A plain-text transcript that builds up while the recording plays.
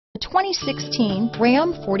2016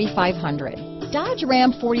 Ram 4500. Dodge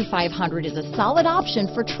Ram 4500 is a solid option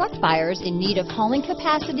for truck buyers in need of hauling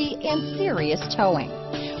capacity and serious towing.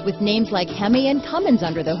 With names like Hemi and Cummins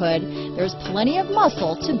under the hood, there's plenty of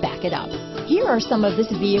muscle to back it up. Here are some of this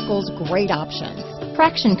vehicle's great options: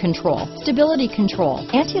 traction control, stability control,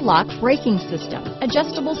 anti-lock braking system,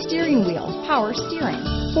 adjustable steering wheel, power steering,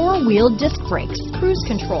 four-wheel disc brakes, cruise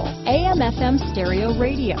control, AM/FM stereo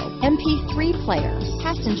radio, MP3 player,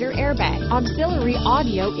 passenger airbag, auxiliary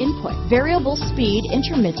audio input, variable speed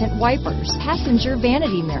intermittent wipers, passenger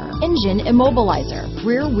vanity mirror, engine immobilizer,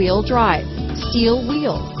 rear wheel drive, steel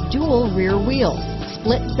wheels, dual rear wheels,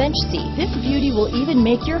 split bench seat. This beauty will even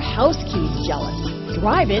make your house keys jealous.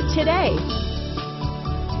 Drive it today.